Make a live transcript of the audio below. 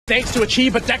thanks to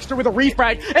Achieve, but Dexter with a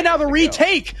refrag, and now the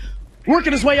retake!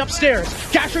 Working his way upstairs.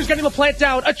 Gasher's getting the plant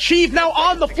down. Achieve now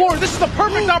on the floor. This is the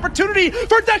perfect opportunity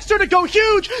for Dexter to go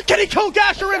huge. Can he kill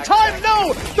Gasher in time?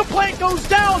 No! The plant goes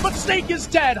down, but Snake is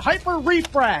dead. Hyper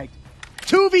refrag.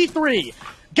 2v3.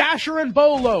 Gasher and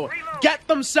Beaulo get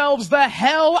themselves the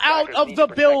hell out of the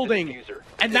building.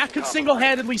 And that could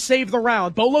single-handedly save the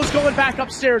round. Beaulo's going back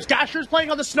upstairs. Gasher's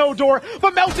playing on the snow door,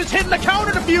 but Melton's hitting the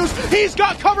counter defuse. He's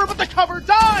got cover, but the cover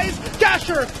dies.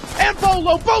 Gasher and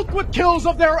Beaulo, both with kills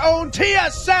of their own.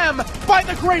 TSM, by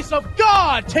the grace of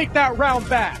God, take that round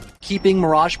back. Keeping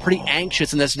Mirage pretty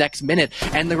anxious in this next minute.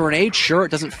 And the grenade, sure,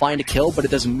 it doesn't find a kill, but it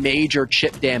does major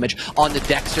chip damage on the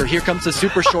Dexter. Here comes the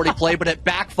super shorty play, but it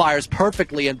backfires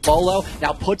perfectly, and Beaulo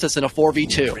now puts us in a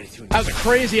 4v2. That was a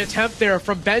crazy attempt there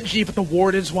from Benji, but the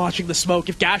Warden's watching the smoke.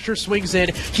 If Gasher swings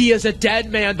in, he is a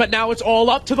dead man, but now it's all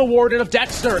up to the Warden of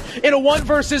Dexter in a 1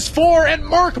 versus 4, and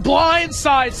Merc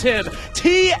blindsides him.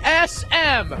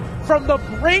 TSM, from the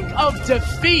brink of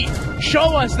defeat,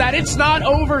 show us that it's not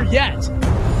over yet.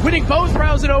 Winning both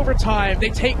rounds in overtime, they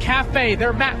take Cafe,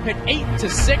 their map pick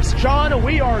 8-6. John,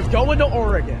 we are going to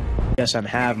Oregon. TSM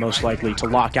have most likely to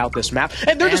lock out this map,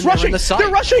 and they're just rushing. They're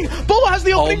rushing. Beaulo has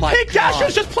the opening pick.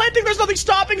 Gasher's just planting. There's nothing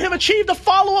stopping him. Achieved a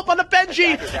follow-up on a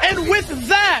Benji, and with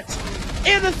that,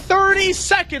 in 30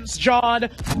 seconds, John,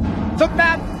 the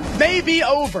map may be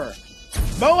over.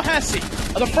 Mohesi,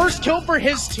 the first kill for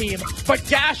his team, but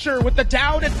Gasher with the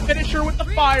down and finisher with the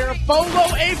fire,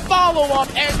 Beaulo a follow-up,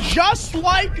 and just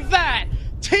like that,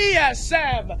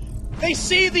 TSM, they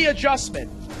see the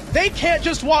adjustment. They can't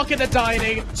just walk into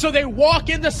dining, so they walk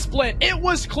into split. It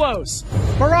was close.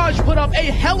 Mirage put up a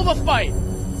hell of a fight,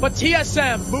 but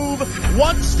TSM move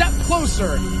one step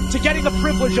closer to getting the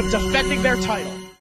privilege of defending their title.